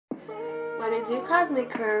what it do, Cosmic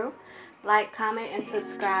Crew. Like, comment, and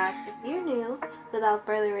subscribe if you're new. Without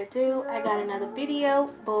further ado, I got another video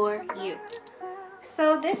for you.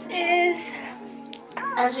 So this is,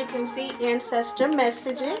 as you can see, Ancestor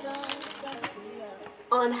messages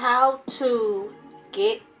on how to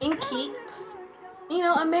get and keep,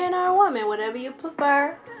 a man or a woman, whatever you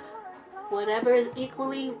prefer, whatever is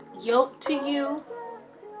equally yoked to you,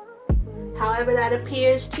 however that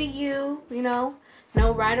appears to you, no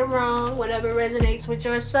right or wrong, whatever resonates with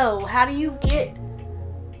your soul. How do you get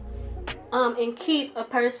and keep a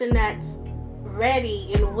person that's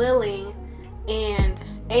ready and willing and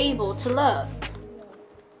able to love?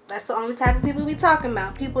 That's the only type of people we talking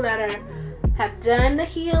about. People that have done the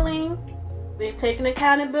healing, they're taking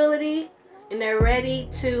accountability, and they're ready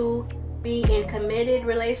to be in committed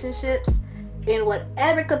relationships in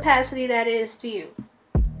whatever capacity that is to you.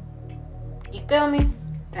 You feel me?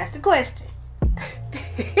 That's the question.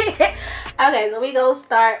 Okay, so we gonna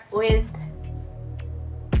start with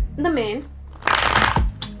the men.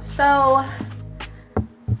 So,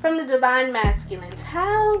 from the divine masculines,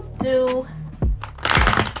 how do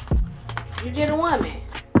you get a woman?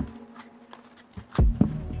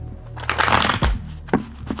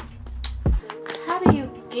 How do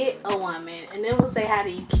you get a woman? And then we'll say, how do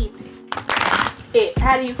you keep it?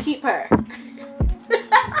 How do you keep her?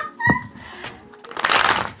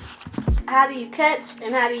 How do you catch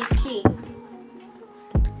and how do you keep?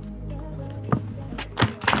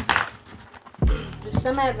 Just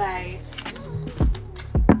some advice.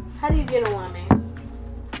 How do you get a woman?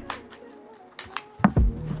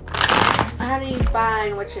 How do you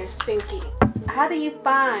find what you're seeking? How do you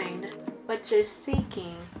find what you're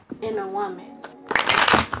seeking in a woman?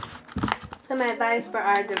 Some advice for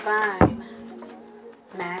our divine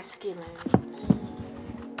masculines.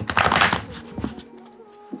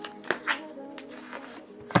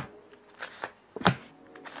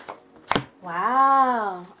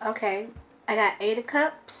 Wow. Okay. I got 8 of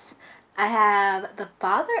Cups. I have the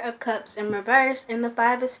Father of Cups in reverse and the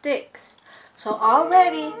 5 of Sticks. So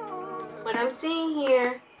already, what I'm seeing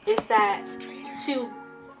here is that to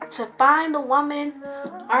find a woman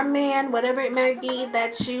or man, whatever it may be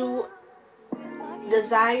that you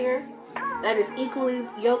desire, that is equally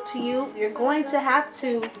yoked to you, you're going to have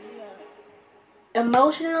to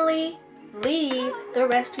emotionally leave the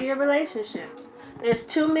rest of your relationships. There's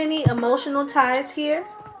too many emotional ties here.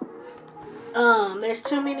 There's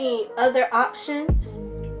too many other options.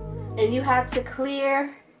 And you have to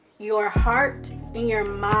clear your heart and your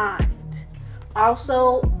mind.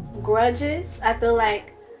 Also, grudges. I feel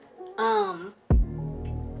like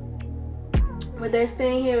what they're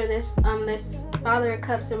saying here with this Father of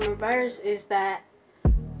Cups in reverse is that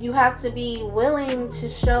you have to be willing to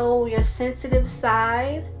show your sensitive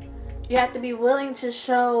side. You have to be willing to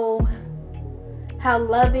show how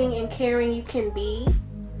loving and caring you can be.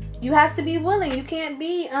 You have to be willing. You can't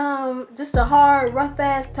be just a hard, rough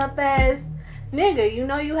ass, tough ass nigga.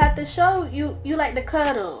 You have to show you like to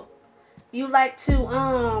cuddle. You like to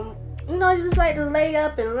you just like to lay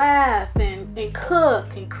up and laugh and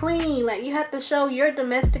cook and clean. Like, you have to show your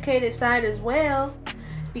domesticated side as well,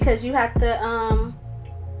 because you have to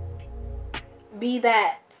be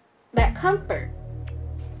that comfort.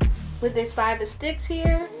 With this 5 of Sticks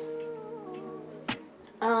here,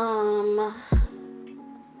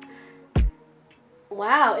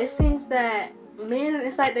 wow, it seems that men,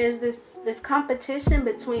 it's like there's this competition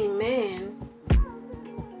between men.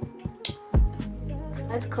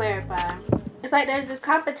 Let's clarify. It's like there's this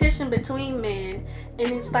competition between men,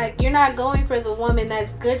 and it's like you're not going for the woman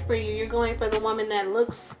that's good for you. You're going for the woman that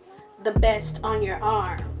looks the best on your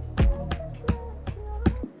arm.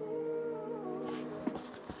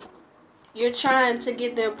 You're trying to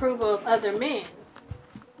get the approval of other men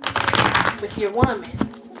with your woman.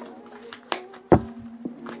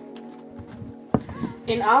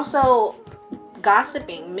 And also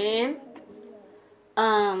gossiping. Men,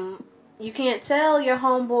 you can't tell your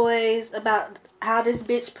homeboys about how this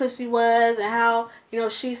bitch pussy was and how,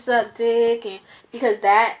 she sucked dick, and because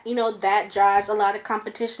that, that drives a lot of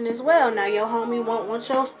competition as well. Now your homie won't want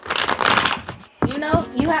your,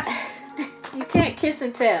 you can't kiss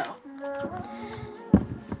and tell.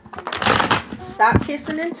 Stop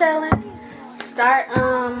kissing and telling. Start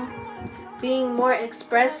being more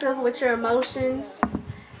expressive with your emotions.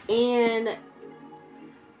 And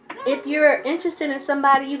if you're interested in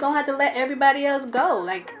somebody, you're going to have to let everybody else go.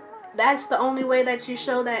 Like, that's the only way that you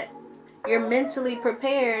show that you're mentally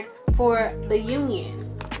prepared for the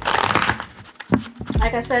union.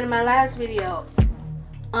 Like I said in my last video,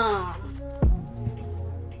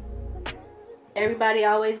 everybody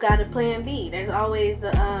always got a plan B. There's always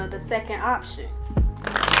the second option.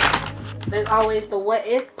 There's always the what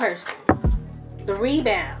if person, the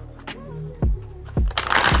rebound.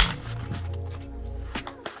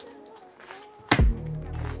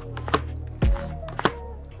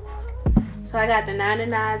 So I got the 9 of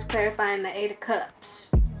Knives clarifying the 8 of Cups.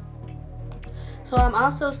 So I'm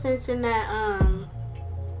also sensing that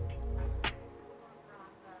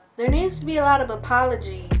there needs to be a lot of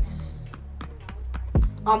apologies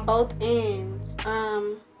on both ends.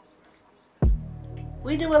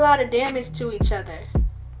 We do a lot of damage to each other.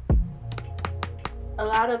 A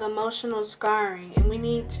lot of emotional scarring, and we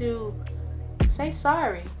need to say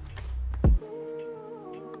sorry.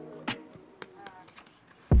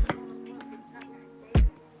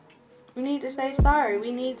 We need to say sorry.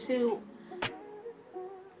 We need to,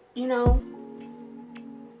 you know,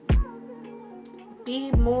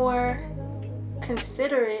 be more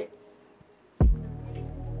considerate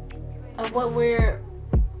of what we're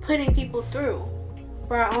putting people through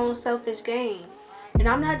for our own selfish gain. And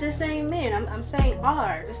I'm not just saying men, I'm saying all,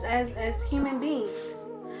 just as human beings.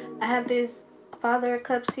 I have this Father of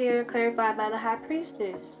Cups here clarified by the High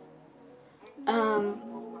Priestess.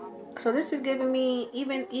 So this is giving me,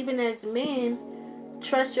 even as men,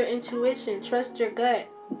 trust your intuition, trust your gut.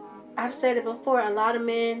 I've said it before, a lot of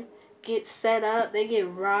men get set up, they get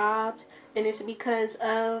robbed, and it's because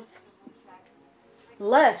of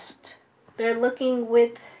lust. They're looking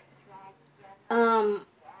with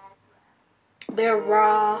their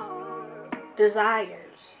raw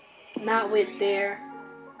desires, not with their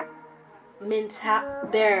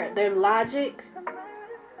their logic,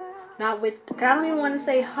 not with, I don't even want to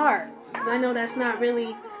say heart, because I know that's not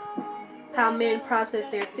really how men process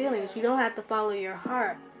their feelings. You don't have to follow your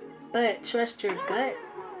heart, but trust your gut.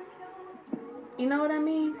 You know what I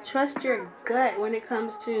mean? Trust your gut when it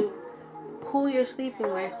comes to who you're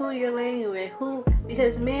sleeping with, who you're laying with,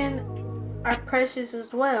 because men are precious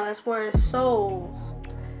as well as far as souls.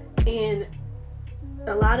 And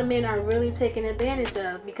a lot of men are really taken advantage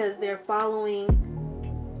of because they're following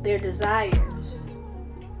their desires.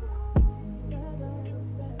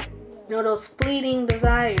 You know, those fleeting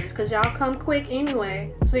desires, because y'all come quick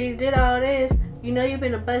anyway. So you did all this, you know you've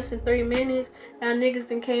been a bust in 3 minutes. Now niggas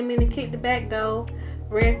done came in and kicked the back door,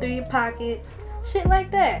 ran through your pockets, shit like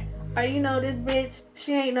that. Or you know, this bitch,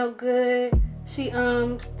 she ain't no good. She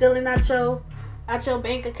stealing out your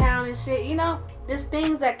bank account and shit. You know, there's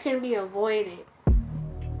things that can be avoided.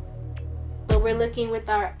 But we're looking with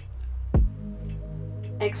our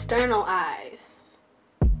external eyes.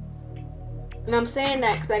 And I'm saying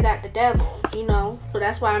that because I got the devil, you know. So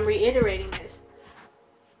that's why I'm reiterating this.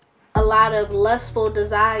 A lot of lustful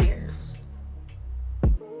desires.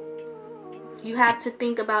 You have to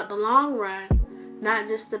think about the long run, not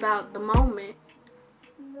just about the moment.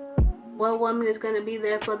 What woman is going to be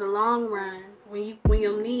there for the long run when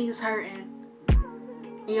your knees hurting,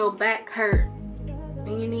 and your back hurt,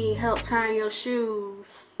 and you need help tying your shoes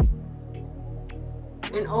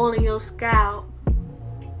and oiling your scalp?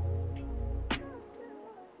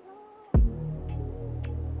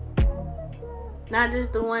 Not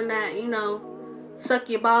just the one that, you know, suck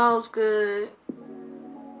your balls good.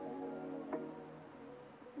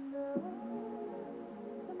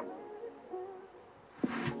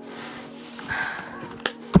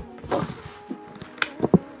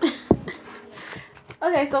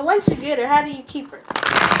 Okay, so once you get her, how do you keep her?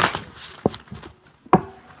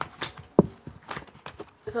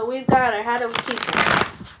 So we've got her. How do we keep her?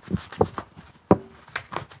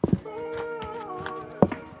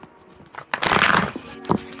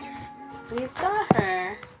 We've got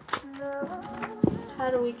her. How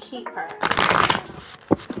do we keep her?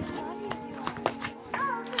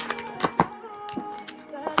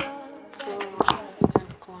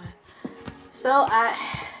 So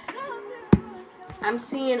I'm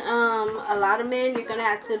seeing a lot of men, you're gonna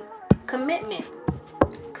have to commitment.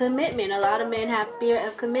 A lot of men have fear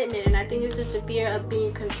of commitment, and I think it's just a fear of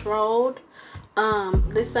being controlled.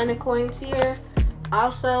 This Sun of Coins here,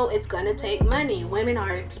 also it's gonna take money. Women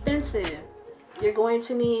are expensive. You're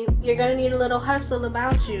gonna need a little hustle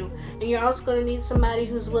about you, and you're also gonna need somebody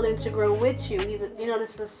who's willing to grow with you. You know,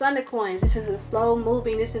 this is Sun of Coins. This is a slow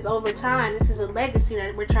moving. This is over time. This is a legacy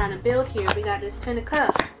that we're trying to build here. We got this 10 of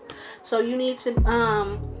Cups. So you need to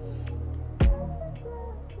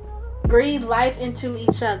breathe life into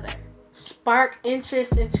each other, spark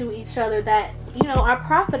interest into each other that, you know, are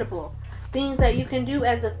profitable. Things that you can do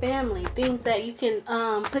as a family, things that you can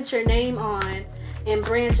put your name on and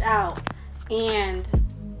branch out and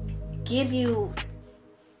give you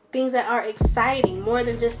things that are exciting, more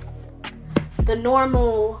than just the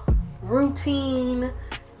normal routine,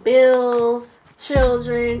 bills,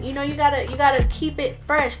 children. You know, you gotta keep it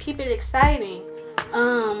fresh, keep it exciting.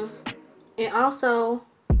 And also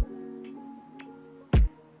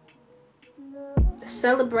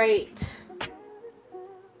celebrate.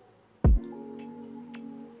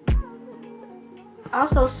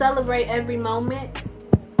 Also celebrate every moment.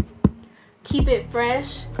 Keep it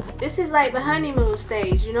fresh. This is like the honeymoon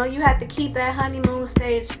stage. You know, you have to keep that honeymoon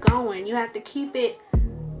stage going. You have to keep it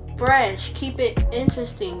fresh. Keep it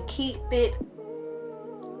interesting. Keep it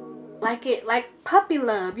like puppy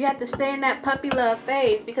love. You have to stay in that puppy love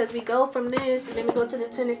phase, because we go from this and then we go to the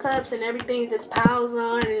Ten of Cups and everything just piles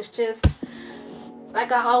on, and it's just,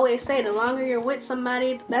 like I always say, the longer you're with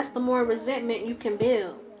somebody, that's the more resentment you can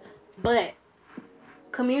build. But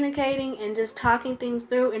communicating and just talking things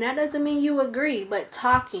through, and that doesn't mean you agree, but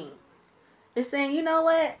talking. It's saying, you know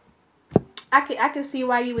what? I can see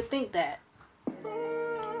why you would think that.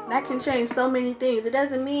 That can change so many things. It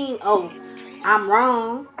doesn't mean, oh, I'm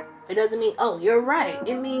wrong. It doesn't mean, oh, you're right.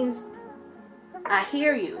 It means I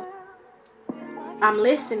hear you. I'm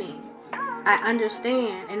listening. I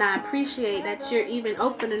understand, and I appreciate that you're even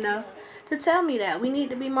open enough to tell me that. We need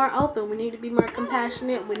to be more open. We need to be more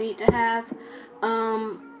compassionate. We need to have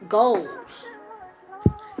goals.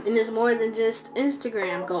 And it's more than just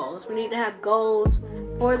Instagram goals. We need to have goals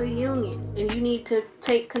for the union. And you need to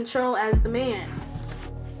take control as the man.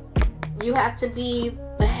 You have to be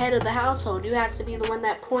the head of the household. You have to be the one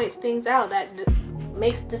that points things out, that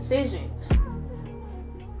makes decisions.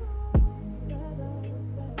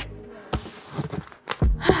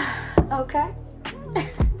 Okay.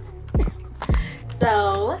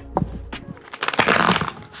 So,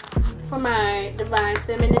 for my divine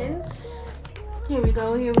feminines, here we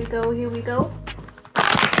go.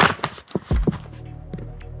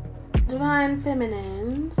 Divine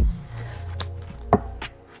feminines.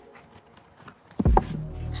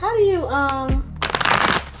 How do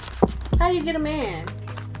you get a man?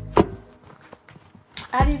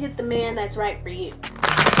 How do you get the man that's right for you?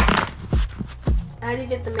 How do you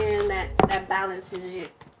get the man that balances you?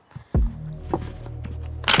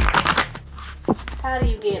 How do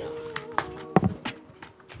you get him?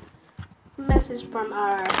 Message from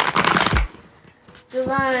our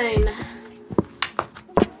divine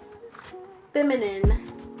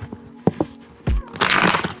feminine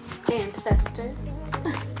ancestors.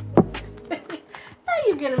 How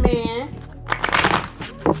you get a man?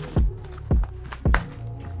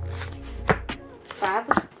 5.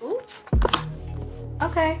 Ooh.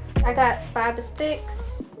 Okay, I got 5 of sticks,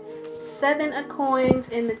 7 of coins,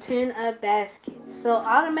 and the 10 of baskets. So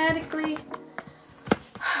automatically,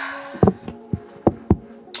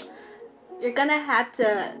 you're gonna have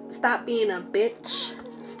to stop being a bitch.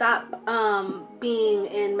 Stop being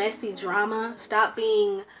in messy drama. Stop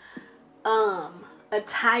being a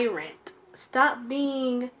tyrant. Stop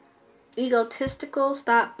being egotistical.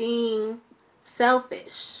 Stop being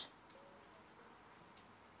selfish.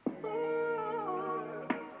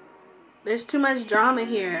 There's too much drama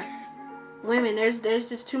here. Women, there's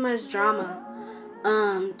just too much drama.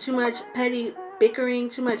 Too much petty bickering,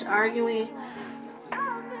 too much arguing.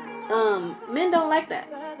 Men don't like that.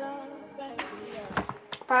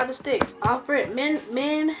 5 of sticks. Offer it.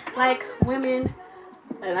 Men like women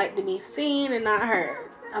that like to be seen and not heard.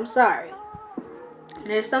 I'm sorry.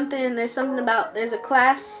 There's a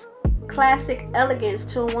classic elegance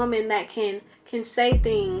to a woman that can say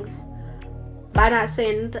things by not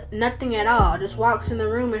saying nothing at all. Just walks in the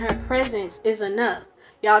room and her presence is enough.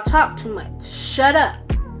 Y'all talk too much. Shut up.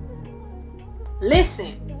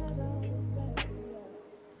 Listen.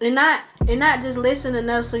 And not just listen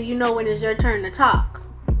enough so you know when it's your turn to talk.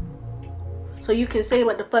 So you can say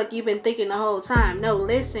what the fuck you've been thinking the whole time. No,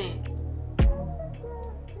 listen.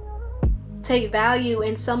 Take value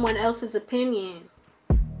in someone else's opinion.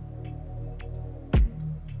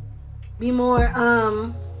 Be more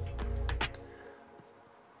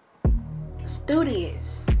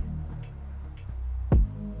studious.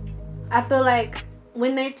 I feel like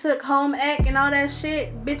when they took home ec and all that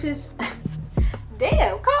shit, bitches,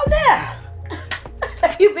 damn, calm down.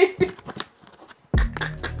 You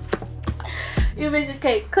bitches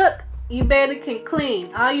can't cook. You barely can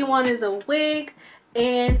clean. All you want is a wig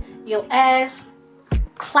and your ass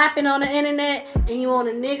clapping on the internet, and you want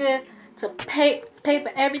a nigga to pay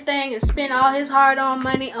for everything and spend all his hard-earned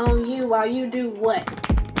money on you while you do what?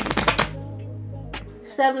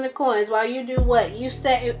 7 of coins. While you do what? You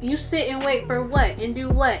sit and wait for what? And do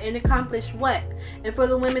what? And accomplish what? And for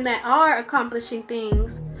the women that are accomplishing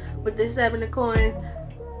things with this 7 of coins,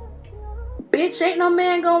 bitch, ain't no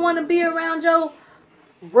man gonna want to be around your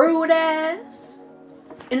rude ass.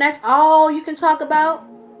 And that's all you can talk about?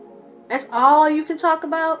 That's all you can talk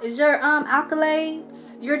about is your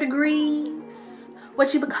accolades, your degrees,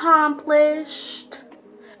 what you've accomplished,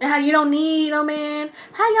 and how you don't need no man.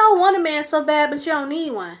 How y'all want a man so bad but you don't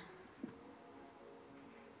need one?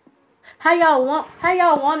 How y'all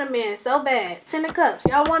want a man so bad? 10 of Cups.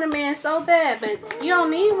 Y'all want a man so bad, but you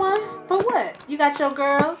don't need one. For what? You got your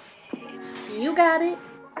girl. You got it.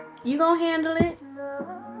 You gonna handle it.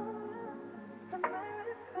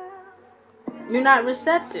 You're not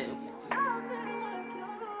receptive.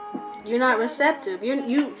 You're not receptive.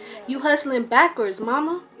 You hustling backwards,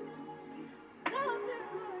 mama.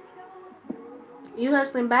 You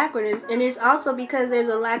hustling backwards, and it's also because there's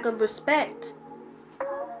a lack of respect.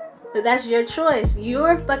 But that's your choice.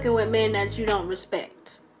 You're fucking with men that you don't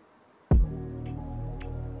respect.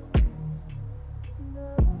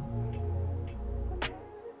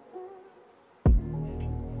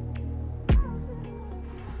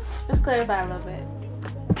 Let's clarify a little bit.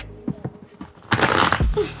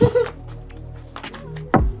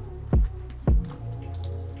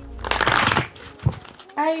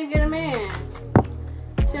 How you get a man?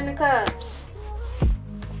 10 of Cups.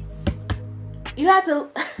 You have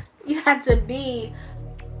to be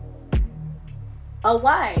a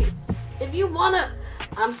wife. If you wanna,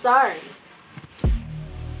 I'm sorry.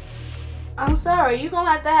 You gonna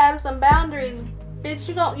have some boundaries, bitch.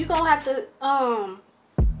 You gonna have to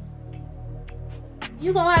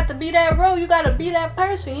you gonna have to be that role. You gotta be that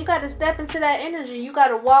person. You gotta step into that energy. You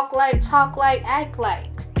gotta walk like, talk like, act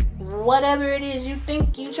like. Whatever it is you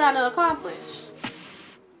think you trying to accomplish.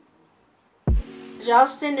 Y'all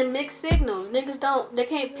sending mixed signals. Niggas they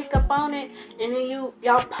can't pick up on it. And then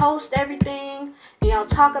y'all post everything. And y'all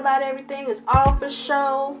talk about everything. It's all for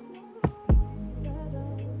show.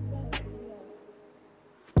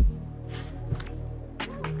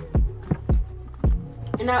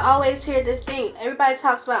 And I always hear this thing. Everybody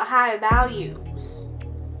talks about high values.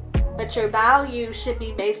 But your values should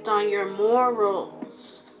be based on your morals.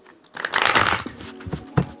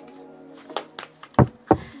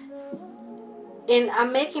 And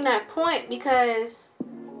I'm making that point because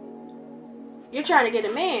you're trying to get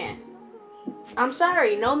a man. I'm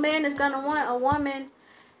sorry. No man is going to want a woman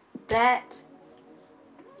that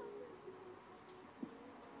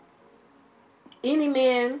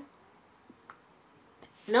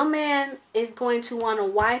no man is going to want to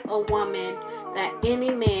wife a woman that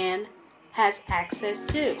any man has access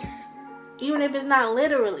to. Even if it's not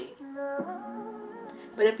literally.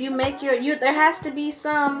 But if you make there has to be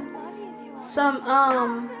some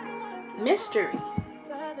mystery.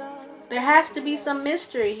 There has to be some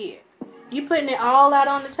mystery here. You putting it all out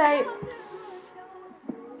on the table.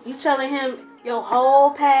 You telling him your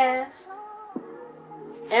whole past,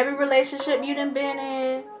 every relationship you done been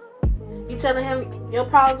in. You telling him your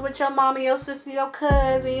problems with your mama, your sister, your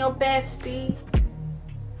cousin, your bestie.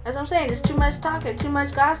 That's what I'm saying. There's too much talking, too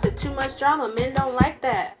much gossip, too much drama. Men don't like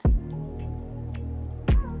that.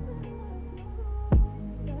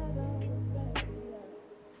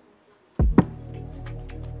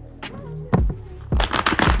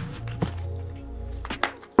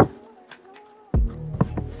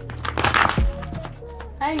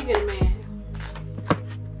 How you get a man?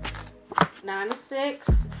 9 of 6.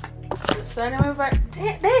 The sun in reverse.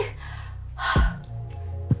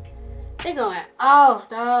 They going off,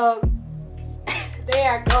 dog. They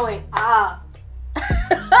are going off.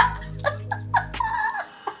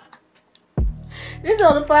 This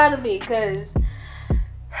don't apply to me because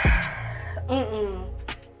I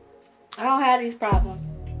don't have these problems.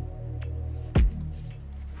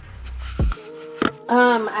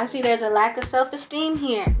 I see there's a lack of self-esteem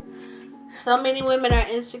here. So many women are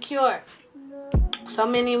insecure. So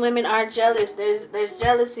many women are jealous. There's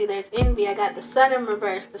jealousy. There's envy. I got the sun in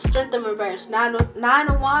reverse, the strength in reverse, nine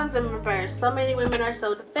of wands in reverse. So many women are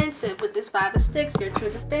so defensive with this 5 of sticks. You're too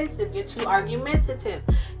defensive. You're too argumentative.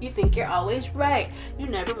 You think you're always right. You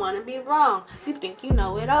never want to be wrong. You think you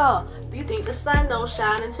know it all. You think the sun don't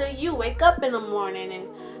shine until you wake up in the morning. And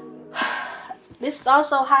this is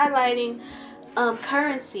also highlighting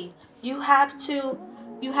currency. You have to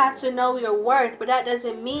know your worth, but that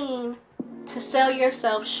doesn't mean to sell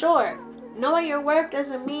yourself short. Knowing your worth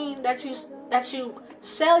doesn't mean that you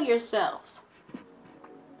sell yourself.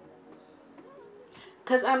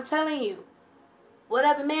 Cause I'm telling you,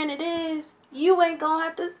 whatever man it is, you ain't gonna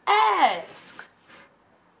have to ask.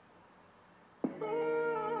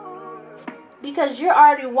 Because you're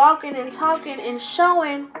already walking and talking and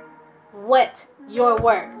showing what you're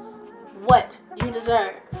worth, what you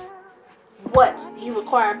deserve, what you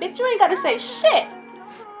require. Bitch, you ain't gotta say shit.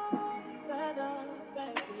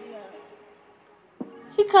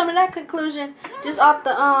 He come to that conclusion just off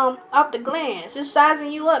the glance. Just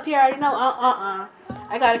sizing you up. He already know. I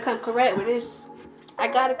gotta come correct with this. I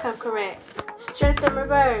gotta come correct. Strength in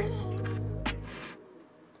reverse.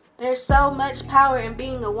 There's so much power in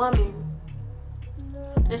being a woman.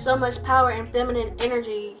 There's so much power in feminine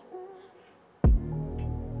energy.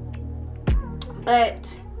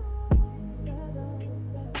 But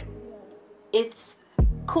it's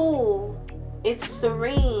cool. It's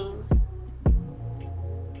serene.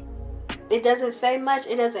 It doesn't say much.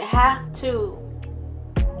 It doesn't have to.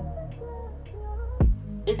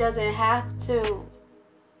 It doesn't have to.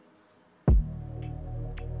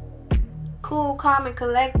 Cool, calm, and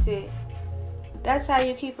collected. That's how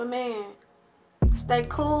you keep a man. Stay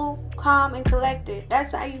cool, calm, and collected.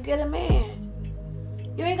 That's how you get a man.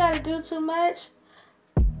 You ain't got to do too much.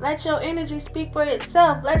 Let your energy speak for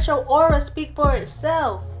itself. Let your aura speak for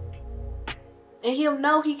itself. And he'll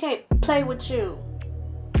know he can't play with you.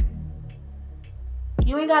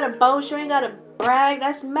 You ain't got to boast. You ain't got to brag.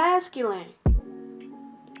 That's masculine.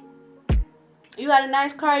 You got a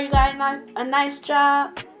nice car. You got a nice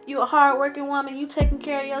job. You a hard-working woman. You taking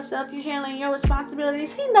care of yourself. You handling your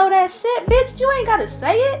responsibilities. He know that shit, bitch. You ain't got to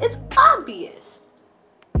say it. It's obvious.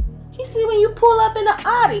 He see when you pull up in the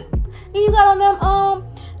Audi. And you got on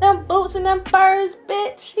them boots and them furs,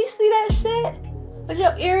 bitch. He see that shit. With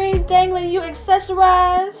your earrings dangling. You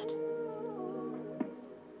accessorized.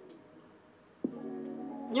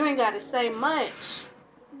 You ain't got to say much.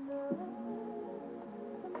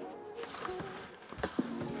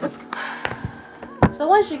 So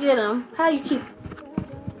once you get them, how you keep...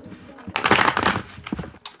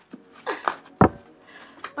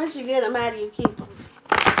 Once you get them, how do you keep them?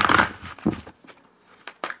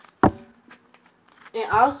 And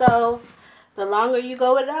also, the longer you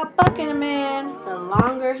go without fucking a man, the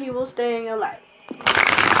longer he will stay in your life.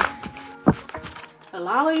 The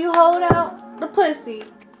longer you hold out the pussy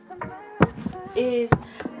is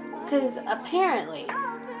because apparently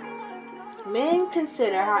men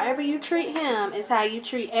consider however you treat him is how you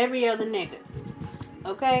treat every other nigga.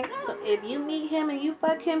 Okay? So if you meet him and you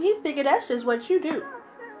fuck him, he figure that's just what you do.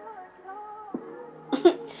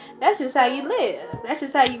 That's just how you live. That's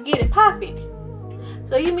just how you get it popping.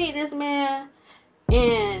 So you meet this man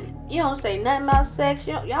and you don't say nothing about sex.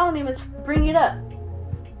 Y'all don't even bring it up.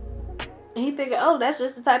 And he figured, oh, that's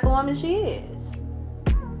just the type of woman she is.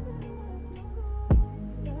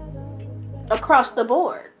 Across the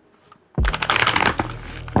board.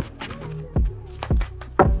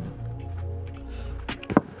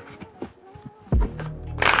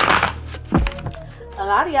 A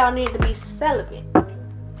lot of y'all need to be celibate.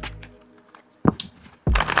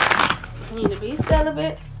 You need to be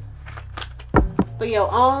celibate for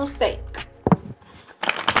your own sake.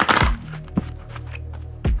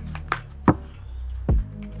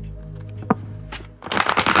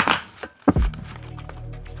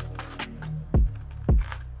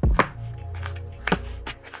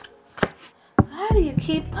 How do you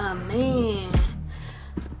keep a man?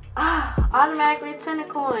 Automatically 10 of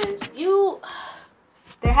coins.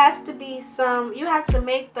 There has to be some, you have to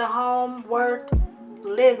make the home worth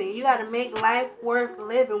living. You got to make life worth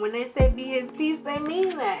living. When they say be his peace, they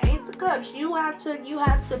mean that. Ace of Cups. You have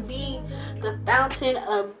to be the fountain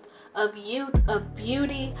of youth, of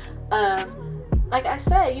beauty, like I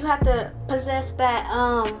said, you have to possess that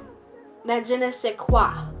je ne sais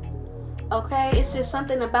quoi. Okay? It's just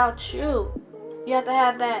something about you. You have to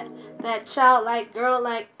have that childlike,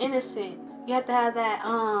 girl-like innocence. You have to have that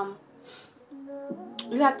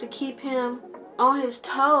you have to keep him on his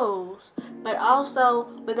toes, but also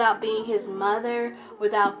without being his mother,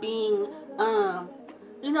 without being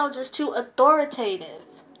just too authoritative.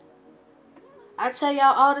 I tell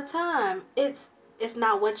y'all all the time, it's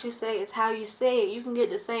not what you say, it's how you say it. You can get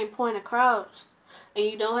the same point across, and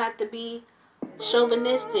you don't have to be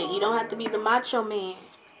chauvinistic. You don't have to be the macho man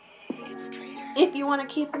if you want to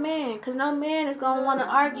keep a man, because no man is going to want to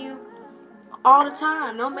argue all the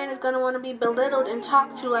time. No man is going to want to be belittled and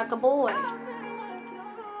talked to like a boy.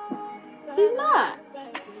 He's not.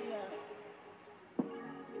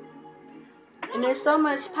 And there's so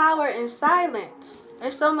much power in silence.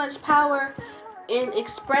 There's so much power in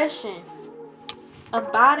expression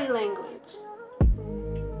of body language.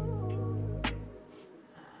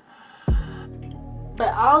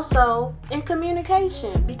 But also in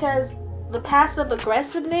communication, because the passive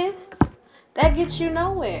aggressiveness, that gets you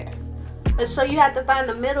nowhere. And so you have to find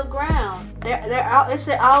the middle ground. It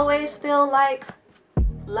should always feel like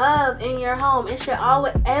love in your home. It should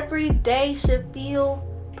always, every day should feel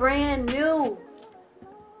brand new.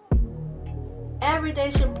 Every day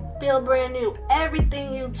should feel brand new.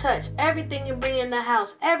 Everything you touch, everything you bring in the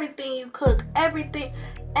house, everything you cook, everything.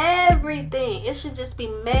 It should just be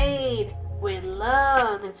made with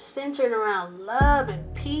love and centered around love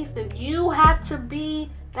and peace. And you have to be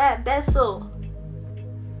that vessel.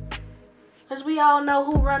 Because we all know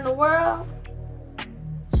who run the world.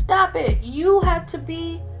 Stop it. You have to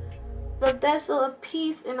be the vessel of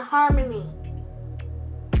peace and harmony.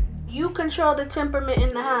 You control the temperament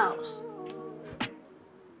in the house.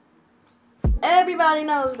 Everybody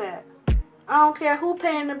knows that. I don't care who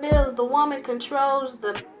paying the bills. The woman controls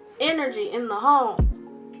the energy in the home.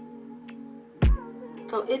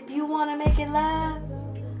 So if you want to make it last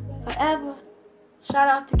forever, shout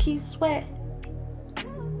out to Keith Sweat.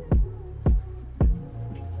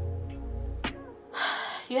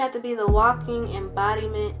 You have to be the walking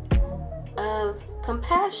embodiment of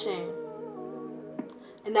compassion.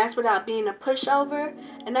 And that's without being a pushover.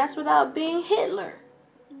 And that's without being Hitler.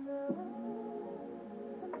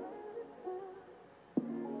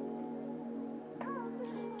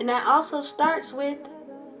 And that also starts with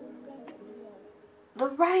the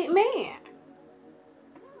right man.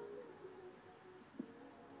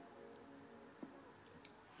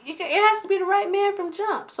 It has to be the right man from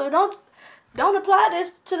jump. So don't apply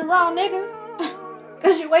this to the wrong nigga.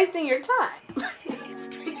 Because you're wasting your time.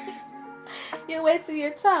 You're wasting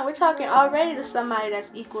your time. We're talking already to somebody that's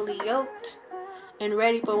equally yoked and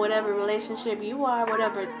ready for whatever relationship you are,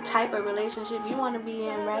 whatever type of relationship you want to be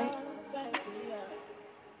in, right?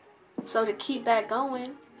 So to keep that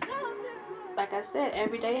going, like I said,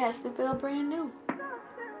 every day has to feel brand new.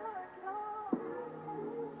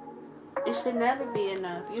 It should never be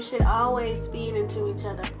enough. You should always feed into each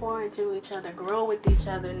other, pour into each other, grow with each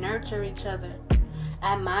other, nurture each other,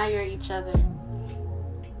 admire each other,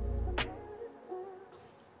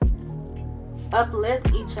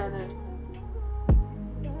 uplift each other.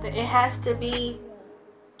 It has to be,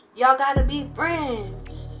 y'all gotta be friends.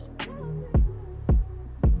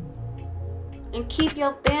 And keep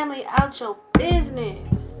your family out your business.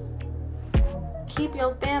 Keep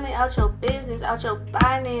your family out your business, out your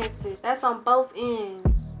finances. That's on both ends.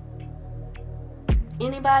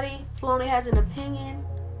 Anybody who only has an opinion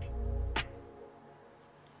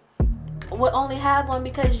will only have one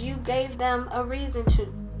because you gave them a reason to.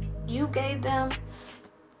 You gave them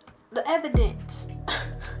the evidence.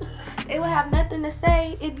 They will have nothing to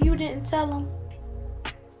say if you didn't tell them.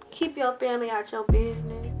 Keep your family out your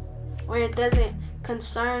business where it doesn't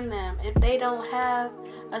concern them. If they don't have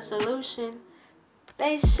a solution,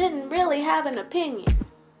 they shouldn't really have an opinion.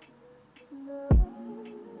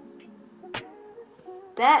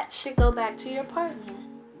 That should go back to your partner.